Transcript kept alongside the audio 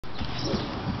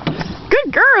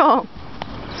Good girl.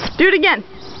 Do it again.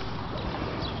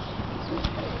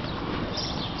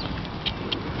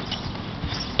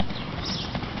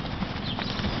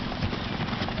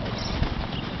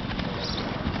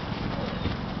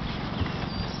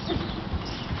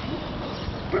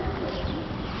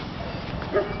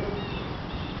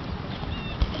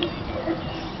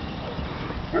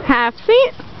 Half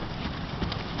seat.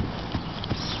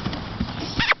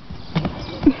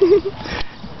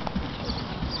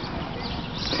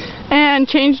 And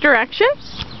change direction.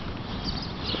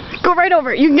 Go right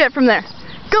over it. You can get it from there.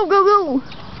 Go, go, go.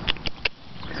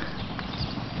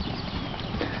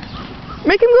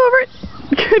 Make him go over it.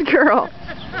 Good girl.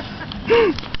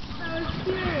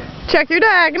 Check your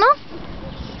diagonal.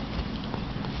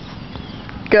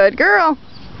 Good girl.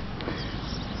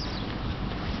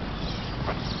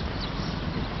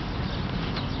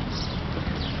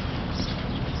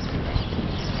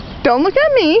 Don't look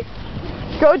at me.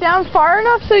 Go down far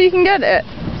enough so you can get it.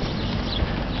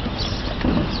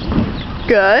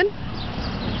 Good.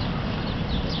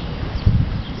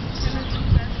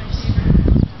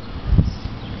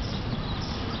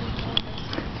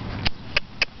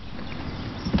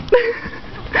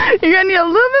 You're gonna need a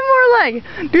little bit more leg.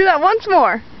 Do that once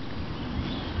more.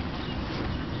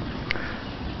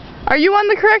 Are you on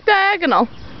the correct diagonal?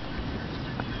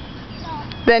 No.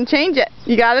 Then change it.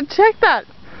 You gotta check that.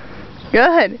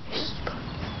 Good.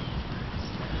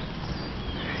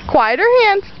 Quieter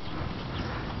hands.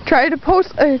 Try to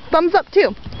post a thumbs up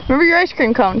too. Remember your ice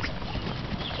cream cones.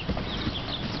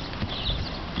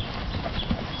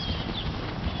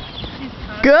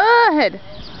 Good.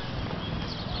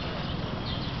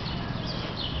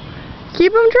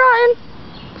 Keep them trotting.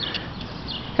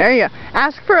 There you go.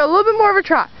 Ask for a little bit more of a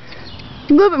trot.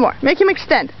 A little bit more. Make him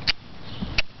extend.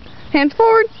 Hands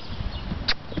forward.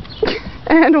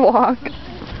 And walk.